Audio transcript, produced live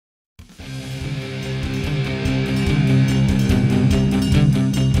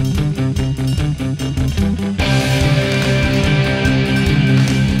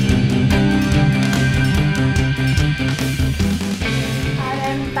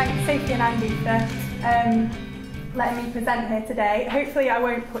thanks Sophie and Andy for letting me present here today. Hopefully I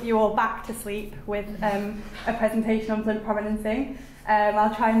won't put you all back to sleep with a presentation on Flint provenancing.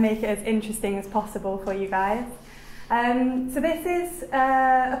 I'll try and make it as interesting as possible for you guys. So this is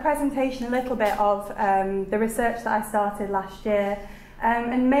a presentation a little bit of the research that I started last year,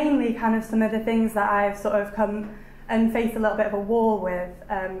 and mainly kind of some of the things that I've sort of come and faced a little bit of a wall with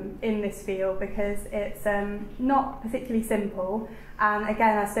in this field, because it's not particularly simple. And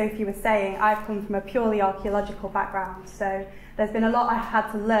again, as Sophie was saying, I've come from a purely archaeological background, so there's been a lot I've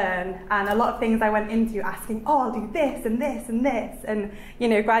had to learn, and a lot of things I went into asking, oh, I'll do this and this and this, and you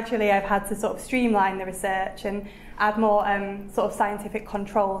know, gradually I've had to sort of streamline the research and add more sort of scientific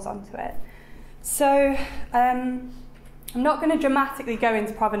controls onto it. So I'm not going to dramatically go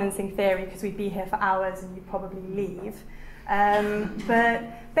into provenancing theory because we'd be here for hours and you'd probably leave.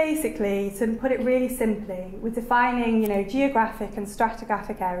 But basically, to put it really simply, we're defining, you know, geographic and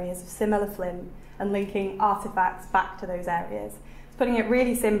stratigraphic areas of similar flint and linking artefacts back to those areas. It's putting it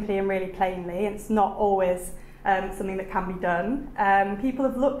really simply and really plainly, and it's not always something that can be done. People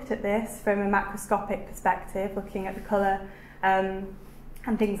have looked at this from a macroscopic perspective, looking at the colour and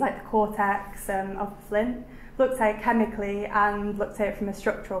things like the cortex of the flint, looked at it chemically and looked at it from a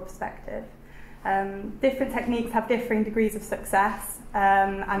structural perspective. Different techniques have differing degrees of success,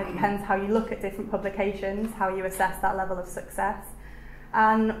 and it depends how you look at different publications, how you assess that level of success.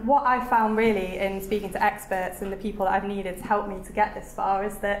 And what I've found really in speaking to experts and the people that I've needed to help me to get this far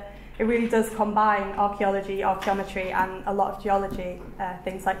is that it really does combine archaeology, archaeometry and a lot of geology,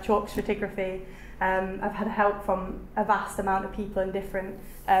 things like chalk stratigraphy. I've had help from a vast amount of people in different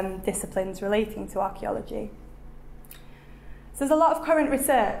disciplines relating to archaeology. So there's a lot of current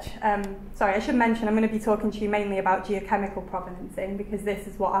research. Sorry, I should mention I'm going to be talking to you mainly about geochemical provenancing, because this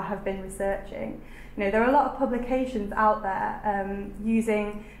is what I have been researching. You know, there are a lot of publications out there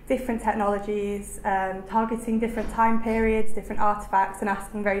using different technologies, targeting different time periods, different artefacts, and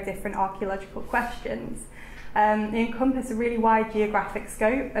asking very different archaeological questions. They encompass a really wide geographic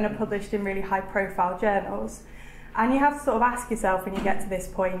scope and are published in really high-profile journals. And you have to sort of ask yourself when you get to this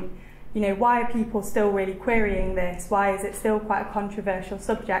point, you know, why are people still really querying this? Why is it still quite a controversial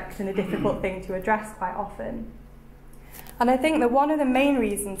subject and a difficult thing to address quite often? And I think that one of the main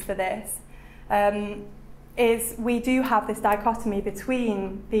reasons for this is we do have this dichotomy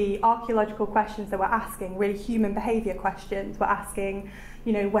between the archaeological questions that we're asking, really human behaviour questions. We're asking,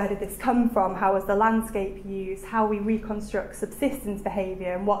 you know, where did this come from? How was the landscape used? How we reconstruct subsistence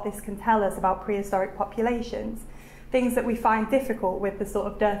behaviour and what this can tell us about prehistoric populations. Things that we find difficult with the sort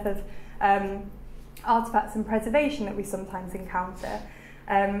of dearth of artefacts and preservation that we sometimes encounter.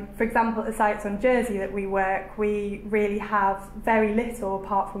 For example, at the sites on Jersey that we work, we really have very little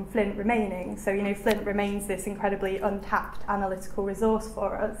apart from flint remaining. So, you know, flint remains this incredibly untapped analytical resource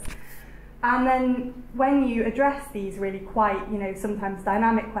for us. And then when you address these really quite, you know, sometimes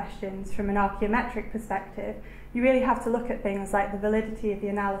dynamic questions from an archaeometric perspective, you really have to look at things like the validity of the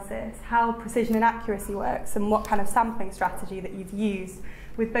analysis, how precision and accuracy works, and what kind of sampling strategy that you've used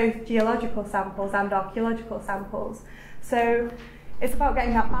with both geological samples and archaeological samples. So it's about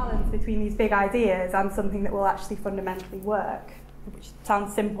getting that balance between these big ideas and something that will actually fundamentally work, which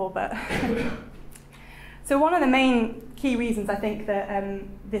sounds simple, but... So one of the main key reasons I think that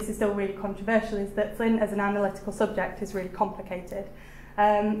this is still really controversial is that flint as an analytical subject is really complicated.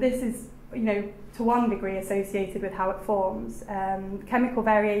 This is, you know, to one degree associated with how it forms. Chemical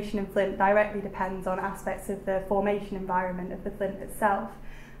variation in flint directly depends on aspects of the formation environment of the flint itself.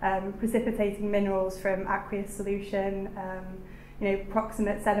 Precipitating minerals from aqueous solution, you know,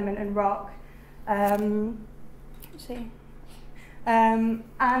 proximate sediment and rock. And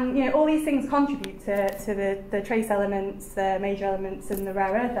you know, all these things contribute to the trace elements, the major elements and the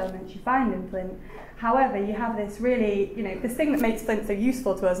rare earth elements you find in flint. However, you have this really, you know, this thing that makes flint so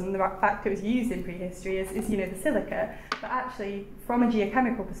useful to us, and the fact it was used in prehistory is you know, the silica. But actually, from a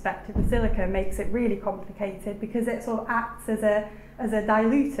geochemical perspective, the silica makes it really complicated because it sort of acts as a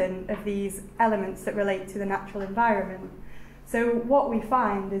dilutant of these elements that relate to the natural environment. So what we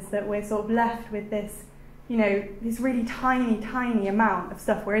find is that we're sort of left with this, you know, this really tiny, tiny amount of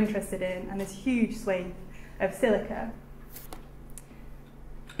stuff we're interested in, and this huge swathe of silica.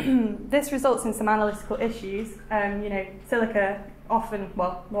 This results in some analytical issues. You know, silica often,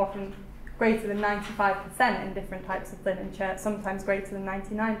 well, more often greater than 95% in different types of flint and chert, sometimes greater than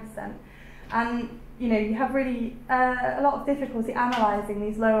 99%. And, you know, you have really a lot of difficulty analysing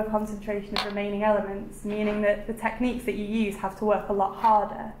these lower concentration of remaining elements, meaning that the techniques that you use have to work a lot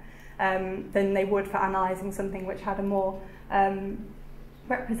harder than they would for analysing something which had a more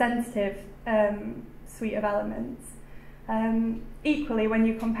representative suite of elements. Equally, when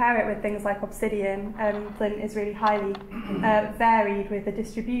you compare it with things like obsidian, flint is really highly varied with the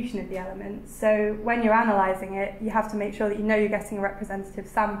distribution of the elements. So when you're analysing it, you have to make sure that you know you're getting a representative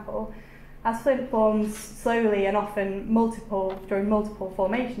sample. As flint forms slowly and often during multiple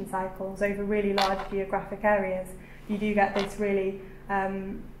formation cycles over really large geographic areas, you do get this really,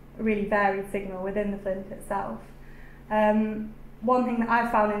 really varied signal within the flint itself. One thing that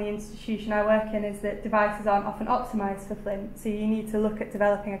I've found in the institution I work in is that devices aren't often optimised for flint, so you need to look at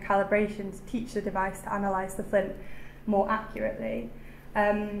developing a calibration to teach the device to analyse the flint more accurately.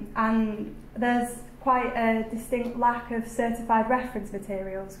 And there's quite a distinct lack of certified reference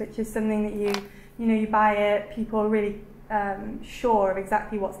materials, which is something that you buy it, people are really sure of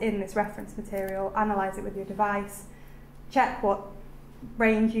exactly what's in this reference material, analyse it with your device, check what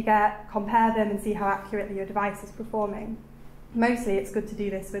range you get, compare them and see how accurately your device is performing. Mostly it's good to do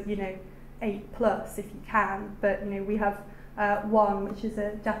this with 8+ if you can, but we have one, which is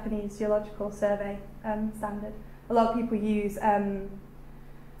a Japanese geological survey standard. A lot of people use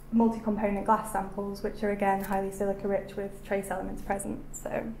multi-component glass samples, which are again highly silica rich with trace elements present.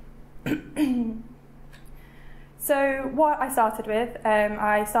 So what I started with,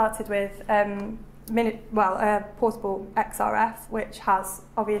 portable XRF, which has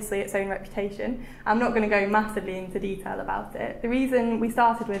obviously its own reputation. I'm not going to go massively into detail about it. The reason we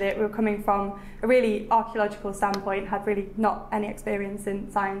started with it, we were coming from a really archaeological standpoint, had really not any experience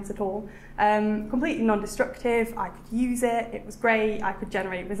in science at all. Completely non-destructive, I could use it, it was great, I could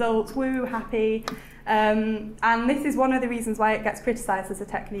generate results, woo, happy. And this is one of the reasons why it gets criticised as a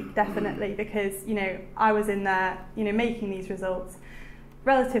technique, definitely, because I was in there making these results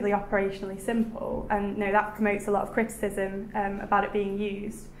relatively operationally simple, and that promotes a lot of criticism about it being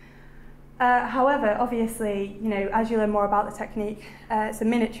used. However, obviously, as you learn more about the technique, it's a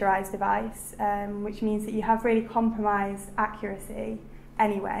miniaturised device, which means that you have really compromised accuracy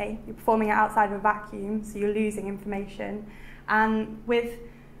anyway. You're performing it outside of a vacuum, so you're losing information. And with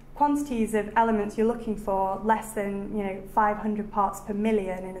quantities of elements you're looking for, less than 500 parts per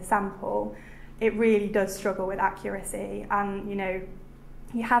million in a sample, it really does struggle with accuracy. And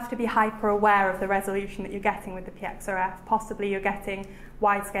you have to be hyper aware of the resolution that you're getting with the ED-XRF. Possibly you're getting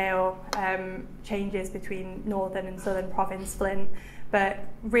wide-scale changes between northern and southern province flint, but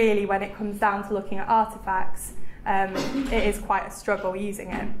really when it comes down to looking at artefacts, it is quite a struggle using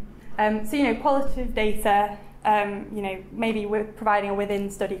it. So qualitative data, maybe we're providing a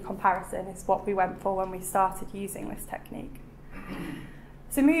within-study comparison is what we went for when we started using this technique.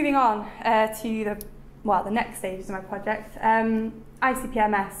 So moving on to the next stages of my project.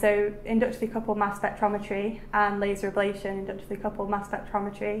 ICP-MS, so inductively coupled mass spectrometry and laser ablation, inductively coupled mass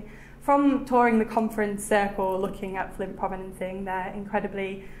spectrometry. From touring the conference circle looking at Flint provenancing, they're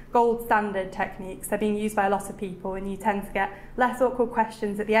incredibly gold standard techniques. They're being used by a lot of people, and you tend to get less awkward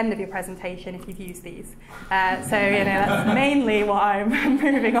questions at the end of your presentation if you've used these. So that's mainly what I'm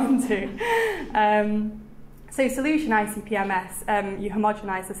moving on to. So solution ICP-MS, you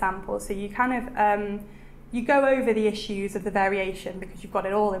homogenise the sample, so you kind of you go over the issues of the variation because you've got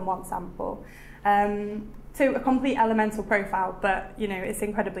it all in one sample. So a complete elemental profile, but it's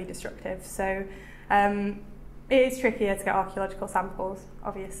incredibly destructive. So it is trickier to get archaeological samples,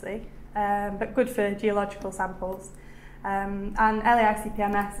 obviously, but good for geological samples. And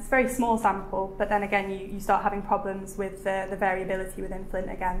LAICP-MS, it's a very small sample, but then again you start having problems with the variability within Flint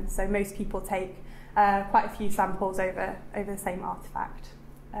again. So most people take quite a few samples over the same artefact.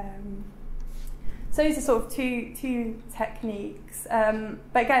 So these are sort of two techniques,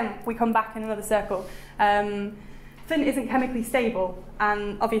 but again, we come back in another circle. Flint isn't chemically stable,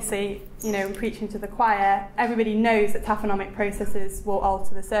 and obviously, preaching to the choir, everybody knows that taphonomic processes will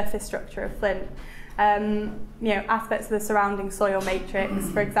alter the surface structure of Flint. Aspects of the surrounding soil matrix,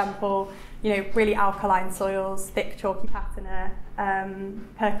 for example, really alkaline soils, thick chalky patina,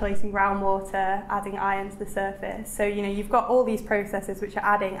 percolating groundwater, adding iron to the surface. So, you've got all these processes which are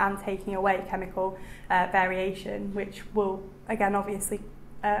adding and taking away chemical variation, which will, again, obviously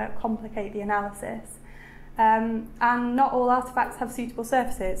complicate the analysis. And not all artefacts have suitable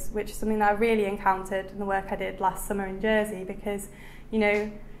surfaces, which is something that I really encountered in the work I did last summer in Jersey, because,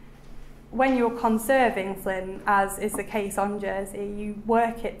 when you're conserving Flint, as is the case on Jersey, you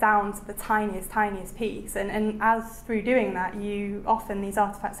work it down to the tiniest piece, and as through doing that, these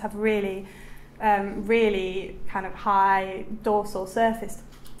artefacts have really kind of high dorsal surface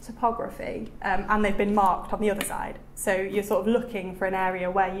topography, and they've been marked on the other side. So you're sort of looking for an area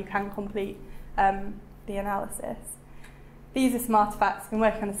where you can complete the analysis. These are some artefacts. I've been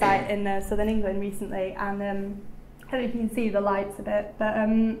working on a site in southern England recently, and I don't know if you can see the lights a bit, but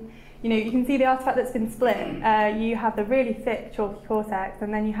you know, you can see the artefact that's been split. You have the really thick chalky cortex,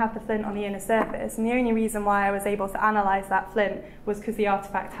 and then you have the flint on the inner surface. And the only reason why I was able to analyse that flint was because the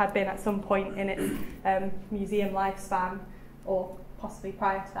artefact had been at some point in its museum lifespan, or possibly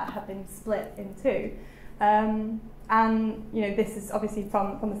prior to that, had been split in two. And you know, this is obviously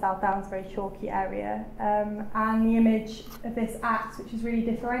from the South Downs, very chalky area, and the image of this axe, which is really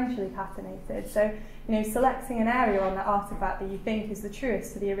differentially patinated. So, you know, selecting an area on that artefact that you think is the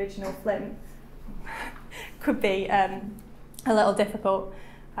truest to the original flint could be a little difficult.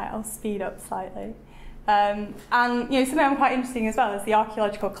 Right, I'll speed up slightly. And you know, something I'm quite interesting as well is the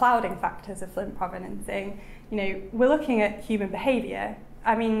archaeological clouding factors of flint provenancing. You know, we're looking at human behaviour.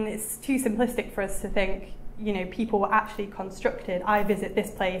 I mean, it's too simplistic for us to think, you know, people were actually constructed. I visit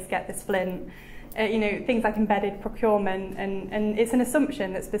this place, get this flint. You know, things like embedded procurement, and it's an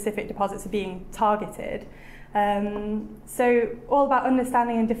assumption that specific deposits are being targeted. So all about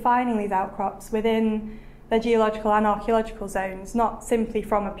understanding and defining these outcrops within the geological and archaeological zones, not simply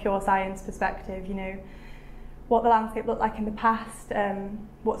from a pure science perspective, you know, what the landscape looked like in the past,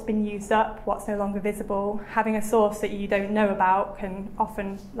 what's been used up, what's no longer visible. Having a source that you don't know about can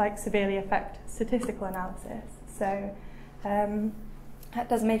often severely affect statistical analysis. So that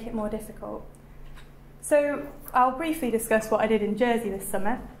does make it more difficult. So I'll briefly discuss what I did in Jersey this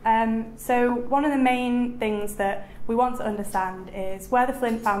summer. So one of the main things that we want to understand is where the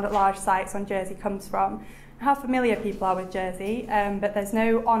flint found at large sites on Jersey comes from, how familiar people are with Jersey, but there's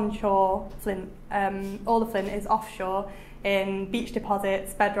no onshore flint. All the flint is offshore in beach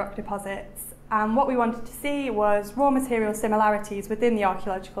deposits, bedrock deposits. And what we wanted to see was raw material similarities within the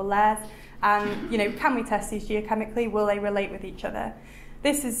archaeological layers, and, you know, can we test these geochemically? Will they relate with each other?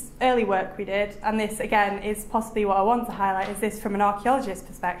 This is early work we did, and this again is possibly what I want to highlight, is this from an archaeologist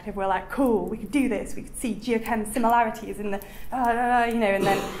perspective. We're like, cool, we could do this, we could see geochem similarities in the, you know,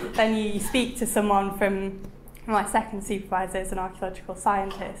 and then you speak to someone from my second supervisor is an archaeological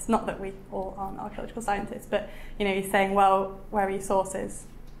scientist, not that we all aren't archaeological scientists, but, you know, he's saying, well, where are your sources?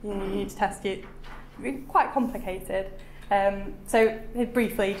 You know, you need to test it. Quite complicated. So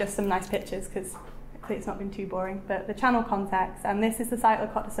briefly, just some nice pictures, because it's not been too boring, but the channel context, and this is the site of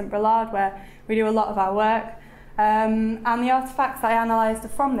Côte de Saint-Brelard where we do a lot of our work, and the artefacts I analysed are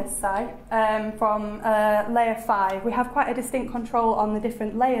from this site, from layer 5. We have quite a distinct control on the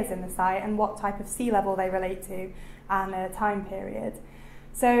different layers in the site and what type of sea level they relate to and a time period.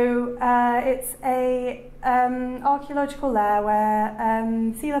 So it's a archaeological layer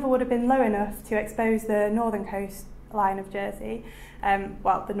where sea level would have been low enough to expose the northern coastline of Jersey,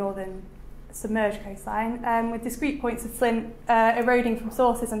 well, the northern submerged coastline, with discrete points of flint eroding from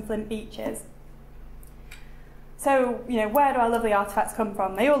sources and flint beaches. So, you know, where do our lovely artefacts come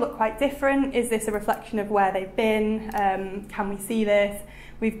from? They all look quite different. Is this a reflection of where they've been? Can we see this?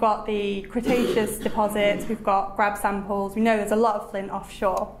 We've got the Cretaceous deposits, we've got grab samples, we know there's a lot of flint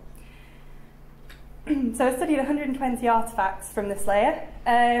offshore. So I studied 120 artefacts from this layer,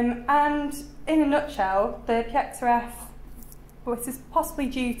 and in a nutshell, the ED-XRF, this is possibly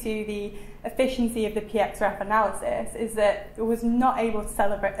due to the efficiency of the ED-XRF analysis, is that it was not able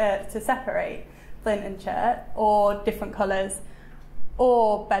to separate flint and chert, or different colours,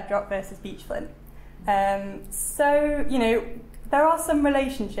 or bedrock versus beach flint. So, you know, there are some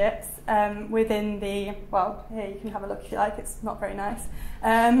relationships within the, well, here you can have a look if you like, it's not very nice.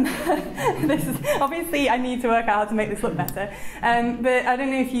 This is, obviously I need to work out how to make this look better, but I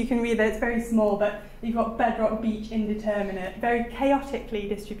don't know if you can read that, it's very small, but you've got bedrock, beach, indeterminate, very chaotically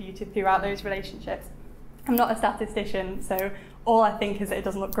distributed throughout those relationships. I'm not a statistician, so all I think is that it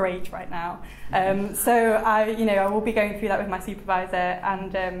doesn't look great right now. So I will be going through that with my supervisor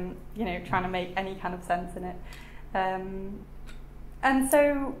and you know, trying to make any kind of sense in it. And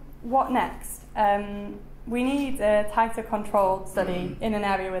so what next? We need a tighter controlled study in an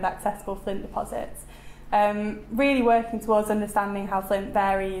area with accessible flint deposits. Really working towards understanding how flint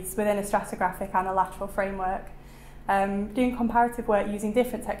varies within a stratigraphic and a lateral framework. Doing comparative work using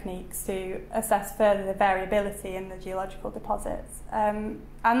different techniques to assess further the variability in the geological deposits. And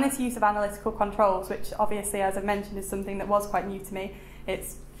this use of analytical controls, which obviously, as I mentioned, is something that was quite new to me.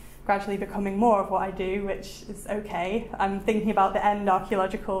 It's gradually becoming more of what I do, which is okay. I'm thinking about the end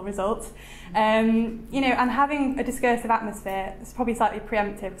archaeological results. You know, and having a discursive atmosphere, it's probably slightly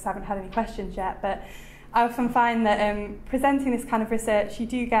preemptive because I haven't had any questions yet, but I often find that presenting this kind of research, you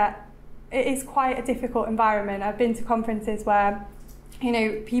do get, it is quite a difficult environment. I've been to conferences where, you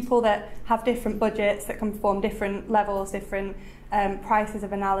know, people that have different budgets that can perform different levels, different prices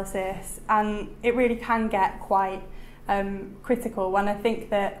of analysis, and it really can get quite critical when I think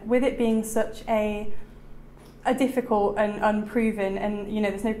that with it being such a are difficult and unproven, and you know,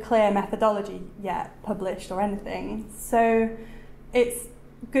 there's no clear methodology yet published or anything. So it's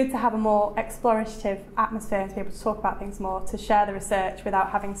good to have a more explorative atmosphere and to be able to talk about things more, to share the research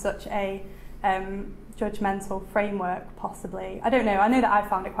without having such a judgmental framework, possibly. I don't know, I know that I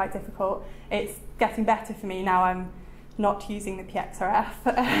found it quite difficult. It's getting better for me now I'm not using the ED-XRF.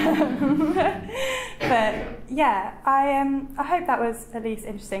 But yeah, I hope that was at least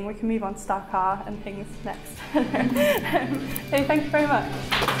interesting. We can move on to Star Car and things next. So thank you very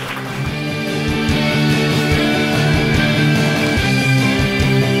much.